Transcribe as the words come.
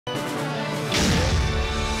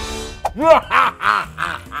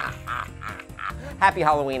Happy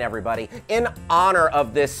Halloween, everybody. In honor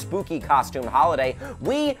of this spooky costume holiday,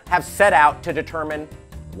 we have set out to determine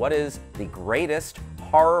what is the greatest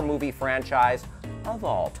horror movie franchise of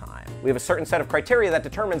all time. We have a certain set of criteria that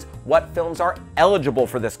determines what films are eligible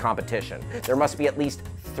for this competition. There must be at least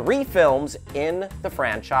 3 films in the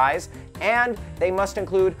franchise, and they must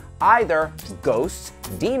include either ghosts,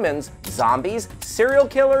 demons, zombies, serial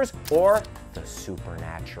killers, or the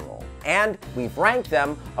supernatural. And we've ranked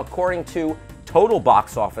them according to total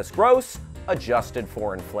box office gross, adjusted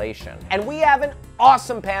for inflation. And we have an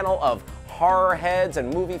awesome panel of horror heads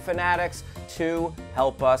and movie fanatics to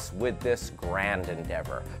help us with this grand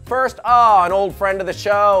endeavor. First, an old friend of the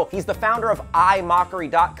show. He's the founder of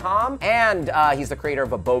imockery.com, and he's the creator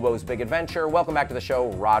of A Bobo's Big Adventure. Welcome back to the show,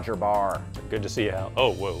 Roger Barr. Good to see you, Hal.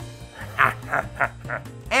 Oh, whoa.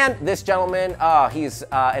 And this gentleman, he's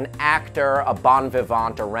an actor, a bon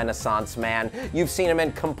vivant, a Renaissance man. You've seen him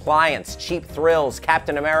in Compliance, Cheap Thrills,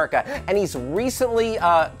 Captain America, and he's recently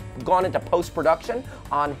gone into post-production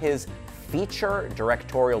on his feature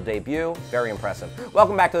directorial debut. Very impressive.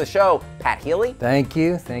 Welcome back to the show, Pat Healy. Thank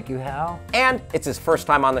you, Hal. And it's his first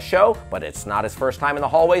time on the show, but it's not his first time in the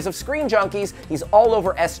hallways of ScreenJunkies. He's all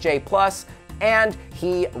over SJ+, and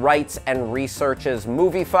he writes and researches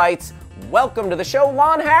movie fights. Welcome to the show,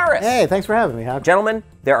 Lon Harris. Hey, thanks for having me, Hal. Gentlemen,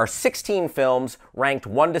 there are 16 films ranked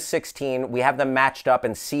 1 to 16. We have them matched up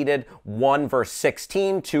and seeded 1 versus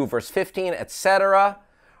 16, 2 versus 15, etc.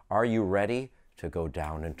 Are you ready to go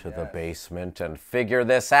down into the basement and figure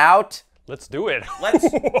this out? Let's do it. Let's.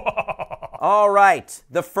 All right,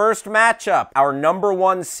 the first matchup, our number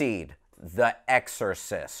 1 seed, The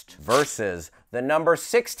Exorcist, versus the number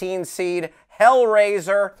 16 seed,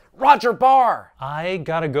 Hellraiser, Roger Barr. I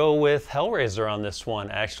gotta go with Hellraiser on this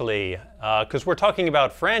one, actually, because we're talking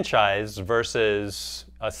about franchise versus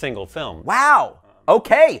a single film. Wow.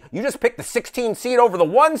 Okay, you just picked the 16 seed over the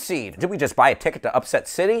 1 seed. Did we just buy a ticket to Upset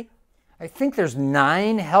City? I think there's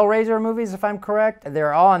 9 Hellraiser movies, if I'm correct.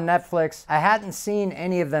 They're all on Netflix. I hadn't seen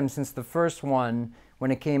any of them since the first one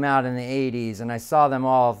when it came out in the 80s, and I saw them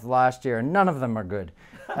all last year, and none of them are good.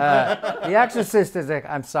 The Exorcist is,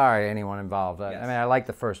 I'm sorry, anyone involved. I mean, I like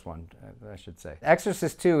the first one, I should say.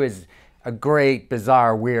 Exorcist 2 is a great,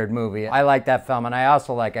 bizarre, weird movie. I like that film, and I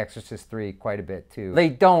also like Exorcist 3 quite a bit, too. They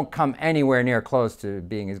don't come anywhere near close to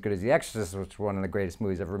being as good as The Exorcist, which is one of the greatest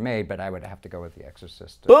movies ever made, but I would have to go with The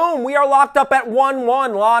Exorcist. Boom! We are locked up at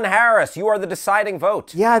 1-1. Lon Harris, you are the deciding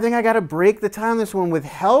vote. Yeah, I think I got to break the tie on this one with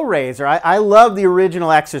Hellraiser. I love the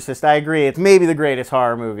original Exorcist. I agree. It's maybe the greatest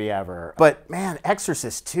horror movie ever. But, man,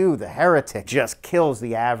 Exorcist 2, The Heretic, just kills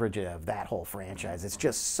the average of that whole franchise. It's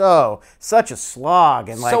just such a slog.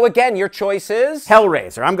 And so again, your choice is?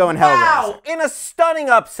 Hellraiser. I'm going Hellraiser. Wow! In a stunning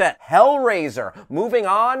upset, Hellraiser. Moving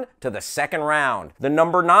on to the second round. The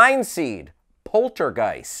number 9 seed,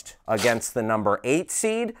 Poltergeist, against the number 8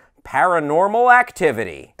 seed, Paranormal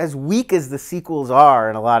Activity. As weak as the sequels are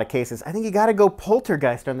in a lot of cases, I think you gotta go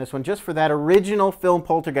Poltergeist on this one, just for that original film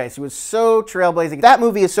Poltergeist. It was so trailblazing. That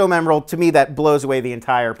movie is so memorable to me that blows away the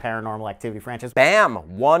entire Paranormal Activity franchise. Bam!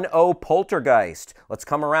 1-0 Poltergeist. Let's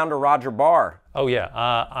come around to Roger Barr. Oh yeah,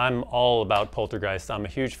 I'm all about Poltergeist. I'm a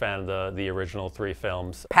huge fan of the original 3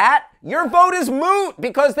 films. Pat, your vote is moot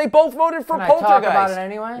because they both voted for Poltergeist. Can I talk about it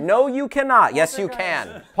anyway? No, you cannot. Yes, you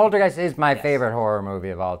can. Poltergeist is my favorite horror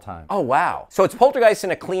movie of all time. Oh, wow. So it's Poltergeist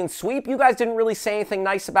in a clean sweep. You guys didn't really say anything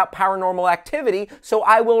nice about Paranormal Activity, so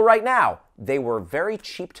I will right now. They were very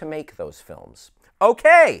cheap to make, those films.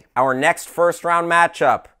 Okay, our next first round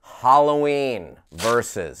matchup, Halloween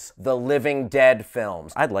versus the Living Dead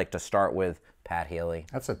films. I'd like to start with Pat Healy.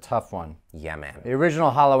 That's a tough one. Yeah, man. The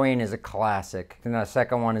original Halloween is a classic. And the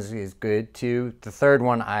second one is good, too. The third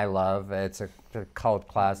one I love. It's a cult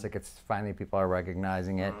classic. It's finally people are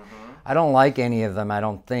recognizing it. I don't like any of them, I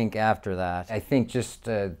don't think, after that. I think just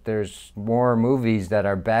there's more movies that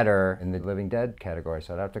are better in the Living Dead category,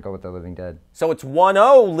 so I'd have to go with the Living Dead. So it's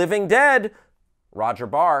 1-0 Living Dead. Roger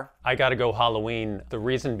Barr. I gotta go Halloween. The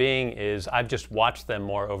reason being is I've just watched them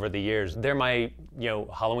more over the years. They're my,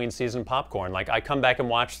 Halloween season popcorn. Like, I come back and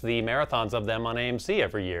watch the marathons of them on AMC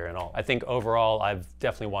every year and all. I think overall, I've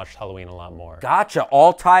definitely watched Halloween a lot more. Gotcha.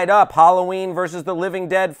 All tied up. Halloween versus the Living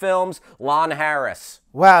Dead films. Lon Harris.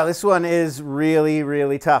 Wow, this one is really,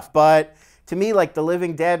 really tough. But to me, like, the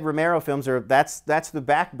Living Dead Romero films that's the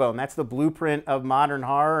backbone. That's the blueprint of modern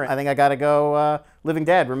horror. I think I gotta go Living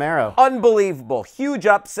Dead Romero. Unbelievable. Huge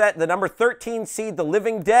upset. The number 13 seed, The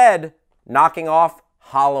Living Dead, knocking off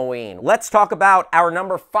Halloween. Let's talk about our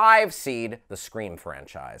number 5 seed, the Scream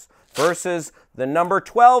franchise, versus the number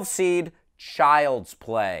 12 seed, Child's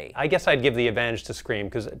Play. I guess I'd give the advantage to Scream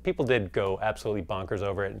because people did go absolutely bonkers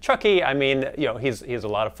over it. And Chucky, I mean, you know, he's a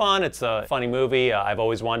lot of fun. It's a funny movie. I've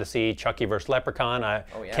always wanted to see Chucky versus Leprechaun. I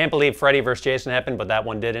can't believe Freddy versus Jason happened, but that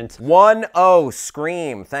one didn't. 1-0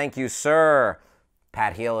 Scream. Thank you, sir.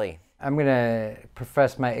 Pat Healy. I'm going to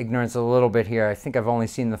profess my ignorance a little bit here. I think I've only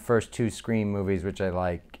seen the first 2 Scream movies, which I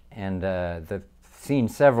like, and seen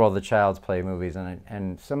several of the Child's Play movies,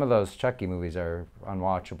 and some of those Chucky movies are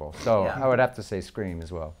unwatchable. So I would have to say Scream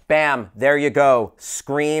as well. Bam, there you go.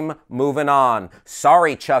 Scream, moving on.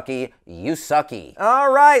 Sorry, Chucky, you sucky.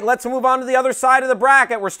 All right, let's move on to the other side of the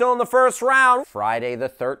bracket. We're still in the first round. Friday the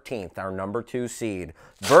 13th, our number 2 seed,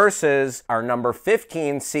 versus our number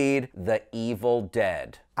 15 seed, The Evil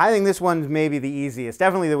Dead. I think this one's maybe the easiest,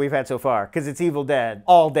 definitely that we've had so far, because it's Evil Dead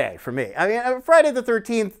all day for me. I mean, Friday the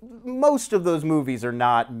 13th, most of those movies are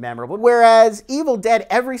not memorable, whereas Evil Dead,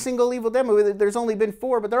 every single Evil Dead movie, there's only been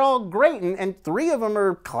 4, but they're all great, and 3 of them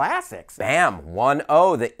are classics. Bam,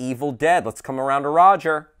 1-0, The Evil Dead. Let's come around to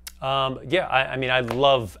Roger. Yeah, I mean, I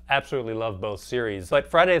absolutely love both series. But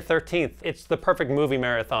Friday the 13th, it's the perfect movie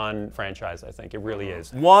marathon franchise, I think. It really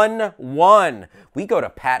is. 1-1. We go to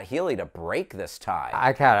Pat Healy to break this tie.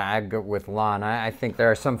 I go with Lon. I think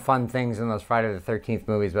there are some fun things in those Friday the 13th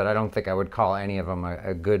movies, but I don't think I would call any of them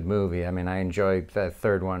a good movie. I mean, I enjoyed the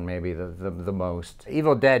third one maybe the most.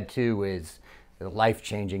 Evil Dead 2 is a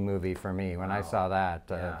life-changing movie for me. When I saw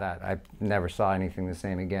that, I never saw anything the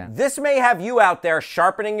same again. This may have you out there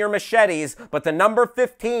sharpening your machetes, but the number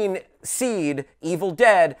 15 seed, Evil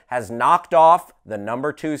Dead, has knocked off the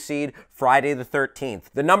number 2 seed, Friday the 13th.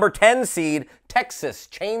 The number 10 seed, Texas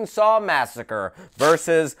Chainsaw Massacre,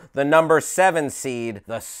 versus the number 7 seed,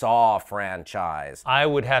 the Saw franchise. I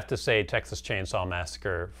would have to say Texas Chainsaw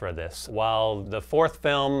Massacre for this. While the 4th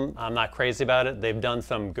film, I'm not crazy about it, they've done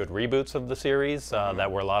some good reboots of the series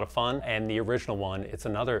that were a lot of fun, and the original one, it's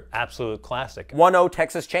another absolute classic. 1-0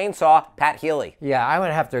 Texas Chainsaw, Pat Healy. Yeah, I would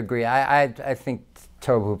have to agree. I think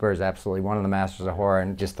Tobe Hooper is absolutely one of the masters of horror,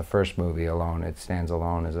 and just the first movie alone, it stands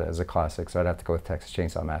alone as a classic, so I'd have to go with Texas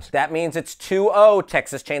Chainsaw Massacre. That means it's 2-0.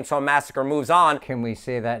 Texas Chainsaw Massacre moves on. Can we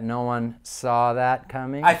say that no one saw that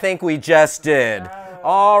coming? I think we just did.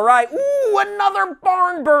 All right. Ooh, another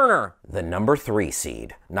barn burner. The number 3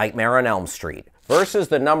 seed, Nightmare on Elm Street, versus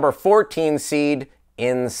the number 14 seed,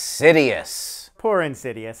 Insidious. Poor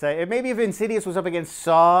Insidious. Maybe if Insidious was up against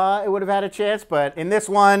Saw, it would have had a chance, but in this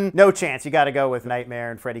one, no chance. You got to go with Nightmare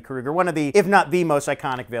and Freddy Krueger, one of the, if not the most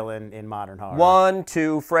iconic villain in modern horror.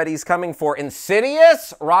 1-2, Freddy's coming for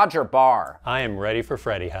Insidious, Roger Barr. I am ready for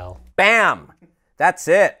Freddy, Hal. Bam! That's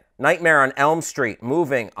it. Nightmare on Elm Street,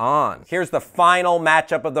 moving on. Here's the final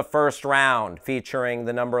matchup of the first round, featuring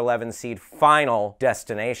the number 11 seed, Final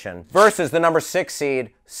Destination, versus the number 6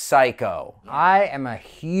 seed, Psycho. I am a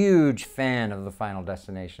huge fan of the Final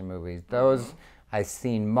Destination movies. Those I've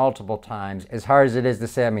seen multiple times. As hard as it is to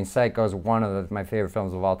say, I mean, Psycho is one of my favorite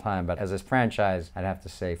films of all time, but as a franchise, I'd have to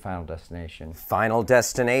say Final Destination. Final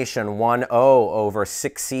Destination, 1-0 over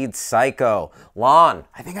 6 seed Psycho. Lon.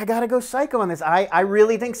 I think I gotta go Psycho on this. I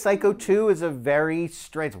really think Psycho 2 is a very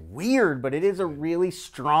it's weird, but it is a really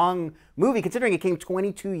strong movie, considering it came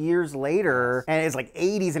 22 years later, and it's like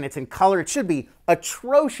 80s, and it's in color. It should be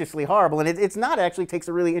atrociously horrible, and it's not. It actually takes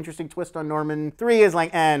a really interesting twist on Norman. 3 is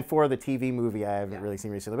like, and 4, the TV movie, I haven't really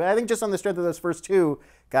seen recently. But I think just on the strength of those first 2,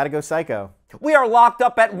 gotta go Psycho. We are locked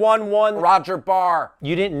up at 1-1, Roger Barr.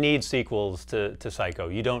 You didn't need sequels to Psycho.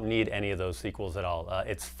 You don't need any of those sequels at all.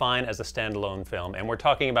 It's fine as a standalone film, and we're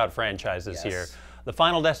talking about franchises here. The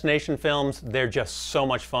Final Destination films, they're just so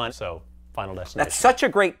much fun, so Final Destination. That's such a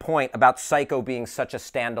great point about Psycho being such a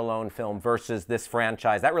standalone film versus this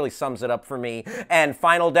franchise. That really sums it up for me. And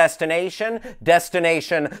Final Destination,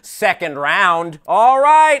 second round. All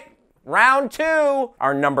right, round 2.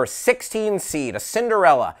 Our number 16 seed, a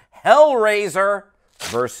Cinderella, Hellraiser,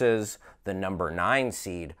 versus the number 9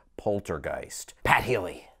 seed, Poltergeist. Pat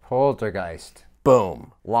Healy. Poltergeist.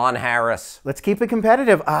 Boom. Lon Harris. Let's keep it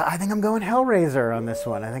competitive. I think I'm going Hellraiser on this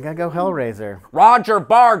one. I think I go Hellraiser. Roger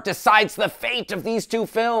Barr decides the fate of these 2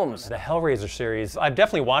 films. The Hellraiser series, I've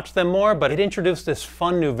definitely watched them more, but it introduced this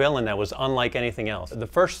fun new villain that was unlike anything else. The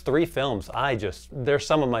first 3 films, they're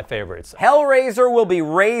some of my favorites. Hellraiser will be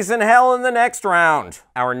raising hell in the next round.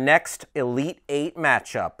 Our next Elite 8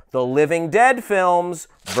 matchup, the Living Dead films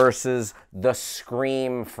versus the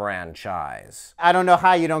Scream franchise. I don't know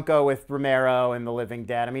how you don't go with Romero and The Living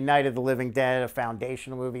Dead. I mean, Night of the Living Dead, a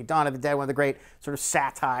foundational movie. Dawn of the Dead, one of the great sort of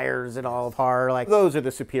satires in all of horror. Like, those are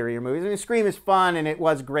the superior movies. I mean, Scream is fun, and it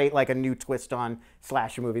was great, like a new twist on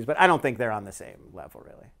slasher movies, but I don't think they're on the same level,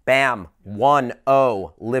 really. Bam.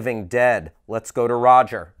 1-0, Living Dead. Let's go to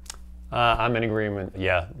Roger. I'm in agreement.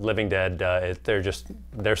 Yeah, Living Dead,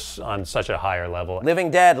 they're on such a higher level.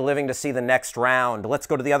 Living Dead, living to see the next round. Let's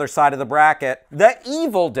go to the other side of the bracket. The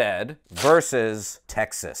Evil Dead versus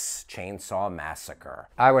Texas Chainsaw Massacre.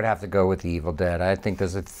 I would have to go with The Evil Dead. I think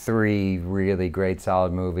there's 3 really great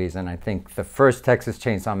solid movies, and I think the first Texas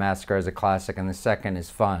Chainsaw Massacre is a classic, and the second is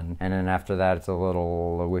fun. And then after that, it's a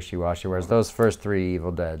little wishy-washy, whereas those first 3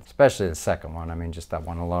 Evil Dead, especially the second one, I mean, just that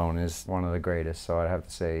one alone is one of the greatest, so I'd have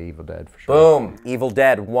to say Evil Dead for sure. Boom. Evil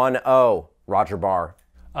Dead 1-0. Roger Barr.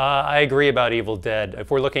 I agree about Evil Dead. If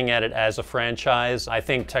we're looking at it as a franchise, I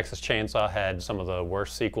think Texas Chainsaw had some of the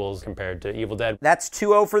worst sequels compared to Evil Dead. That's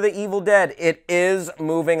 2-0 for the Evil Dead. It is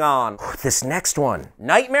moving on. This next one,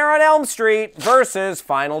 Nightmare on Elm Street versus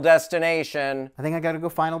Final Destination. I think I gotta go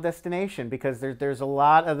Final Destination because there's a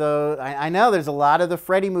lot of the, I know there's a lot of the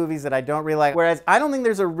Freddy movies that I don't really like, whereas I don't think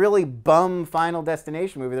there's a really bum Final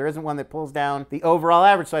Destination movie. There isn't one that pulls down the overall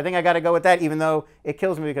average, so I think I gotta go with that, even though it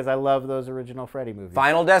kills me because I love those original Freddy movies.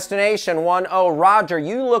 Final Destination 1-0. Roger,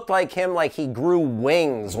 you looked like him like he grew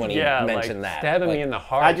wings when he mentioned that. Stabbing me in the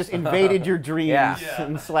heart. I just invaded your dreams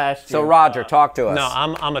and slashed you. So Roger, talk to us. No,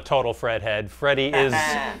 I'm a total Fred head. Freddy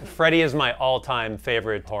is my all-time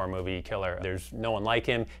favorite horror movie killer. There's no one like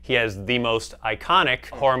him. He has the most iconic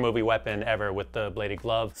horror movie weapon ever with the bladed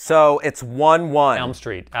glove. So it's 1-1. Elm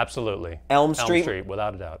Street, absolutely. Elm Street? Elm Street,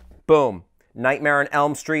 without a doubt. Boom. Nightmare on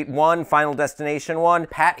Elm Street 1, Final Destination 1.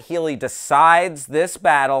 Pat Healy decides this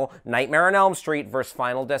battle, Nightmare on Elm Street versus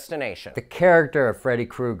Final Destination. The character of Freddy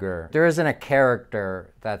Krueger, there isn't a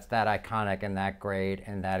character that's that iconic and that great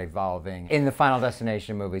and that evolving in the Final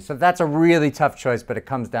Destination movie. So that's a really tough choice, but it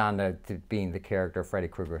comes down to being the character of Freddy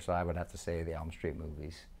Krueger, so I would have to say the Elm Street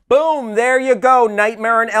movies. Boom, there you go,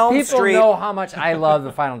 Nightmare on Elm Street. People know how much I love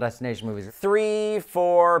the Final Destination movies.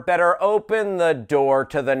 3-4, better open the door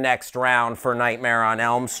to the next round for Nightmare on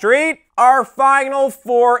Elm Street. Our final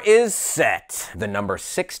 4 is set. The number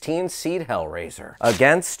 16 seed Hellraiser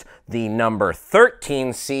against the number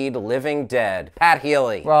 13 seed Living Dead. Pat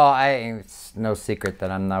Healy. Well, it's no secret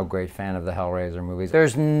that I'm no great fan of the Hellraiser movies.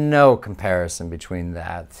 There's no comparison between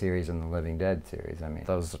that series and the Living Dead series. I mean,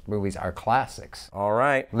 those movies are classics. All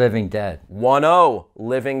right. Living Dead. 1-0,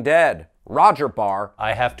 Living Dead. Roger Barr.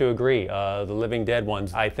 I have to agree. The Living Dead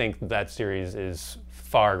ones, I think that series is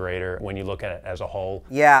far greater when you look at it as a whole.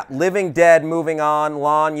 Yeah, Living Dead moving on.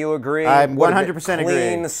 Lon, you agree? I 100% agree.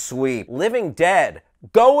 Clean sweep. Living Dead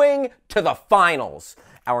going to the finals.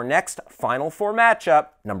 Our next Final 4 matchup,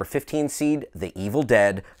 number 15 seed, The Evil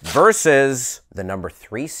Dead, versus the number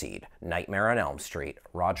 3 seed, Nightmare on Elm Street,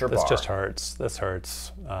 Roger Barr. This just hurts. This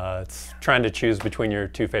hurts. It's trying to choose between your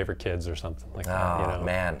 2 favorite kids or something like that. You know?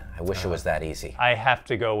 Man, I wish it was that easy. I have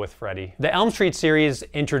to go with Freddy. The Elm Street series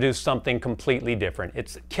introduced something completely different.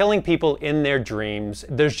 It's killing people in their dreams.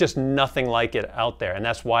 There's just nothing like it out there, and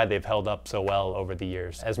that's why they've held up so well over the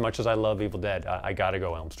years. As much as I love Evil Dead, I gotta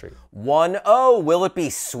go Elm Street. 1-0, will it be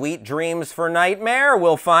sweet dreams for Nightmare?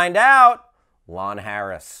 We'll find out. Lon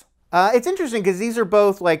Harris. It's interesting because these are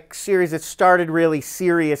both like series that started really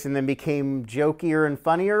serious and then became jokier and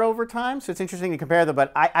funnier over time. So it's interesting to compare them.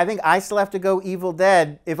 But I think I still have to go Evil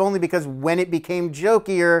Dead, if only because when it became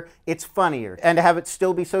jokier, it's funnier. And to have it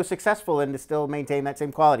still be so successful and to still maintain that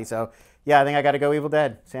same quality. So yeah, I think I got to go Evil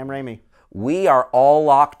Dead. Sam Raimi. We are all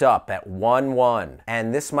locked up at 1-1.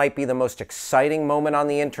 And this might be the most exciting moment on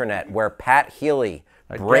the internet where Pat Healy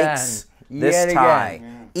breaks this tie.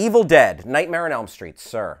 Evil Dead, Nightmare on Elm Street,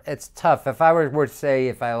 sir. It's tough. If I were to say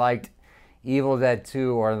if I liked Evil Dead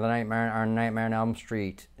 2 or the Nightmare on Elm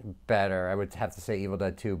Street better, I would have to say Evil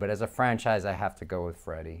Dead 2. But as a franchise, I have to go with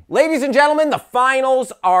Freddy. Ladies and gentlemen, the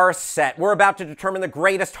finals are set. We're about to determine the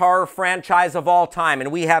greatest horror franchise of all time. And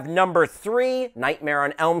we have number 3, Nightmare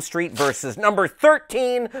on Elm Street, versus number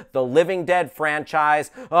 13, the Living Dead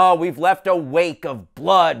franchise. Oh, we've left a wake of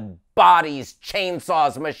blood, bodies,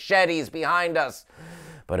 chainsaws, machetes behind us.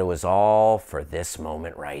 But it was all for this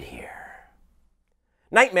moment right here.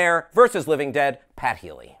 Nightmare versus Living Dead, Pat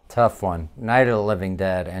Healy. Tough one. Night of the Living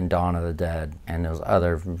Dead and Dawn of the Dead and those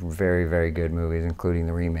other very, very good movies, including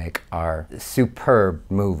the remake, are superb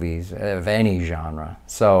movies of any genre.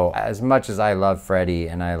 So as much as I love Freddy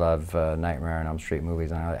and I love Nightmare on Elm Street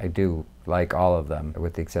movies, and I do like all of them,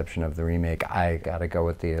 with the exception of the remake, I gotta go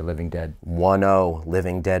with the Living Dead. 1-0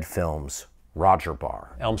 Living Dead films. Roger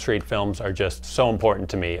Barr. Elm Street films are just so important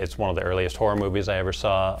to me. It's one of the earliest horror movies I ever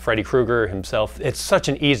saw. Freddy Krueger himself, it's such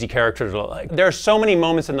an easy character to like. There are so many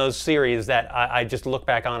moments in those series that I just look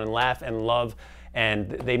back on and laugh and love. and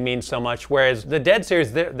they mean so much. Whereas the Dead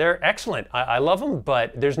series, they're excellent. I love them,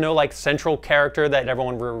 but there's no like central character that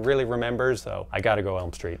everyone really remembers, so I gotta go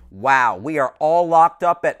Elm Street. Wow, we are all locked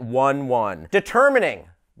up at 1-1. Determining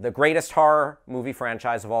the greatest horror movie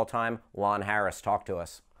franchise of all time, Lon Harris, talk to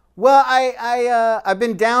us. Well, I've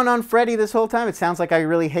been down on Freddy this whole time. It sounds like I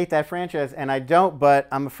really hate that franchise, and I don't, but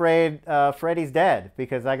I'm afraid Freddy's dead,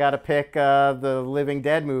 because I gotta pick the Living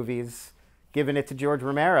Dead movies, giving it to George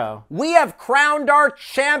Romero. We have crowned our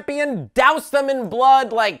champion, doused them in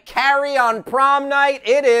blood like Carrie on prom night.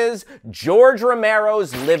 It is George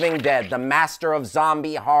Romero's Living Dead. The master of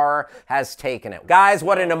zombie horror has taken it. Guys,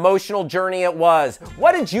 what an emotional journey it was.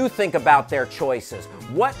 What did you think about their choices?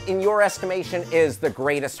 What, in your estimation, is the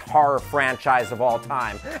greatest horror franchise of all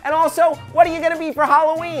time? And also, what are you gonna be for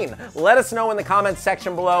Halloween? Let us know in the comments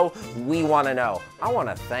section below. We wanna know. I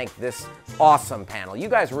wanna thank this awesome panel. You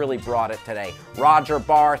guys really brought it today. Roger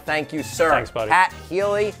Barr, thank you, sir. Thanks, buddy. Pat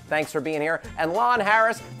Healy, thanks for being here. And Lon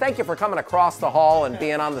Harris, thank you for coming across the hall and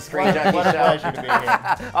being on the Screen Junkies What a show. pleasure to be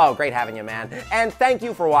here. Oh, great having you, man. And thank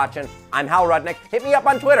you for watching. I'm Hal Rudnick. Hit me up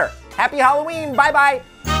on Twitter. Happy Halloween. Bye-bye.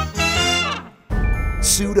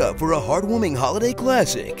 Suit up for a heartwarming holiday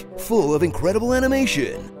classic, full of incredible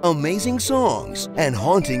animation, amazing songs, and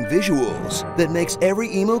haunting visuals that makes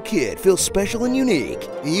every emo kid feel special and unique,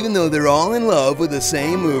 even though they're all in love with the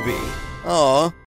same movie. Aw,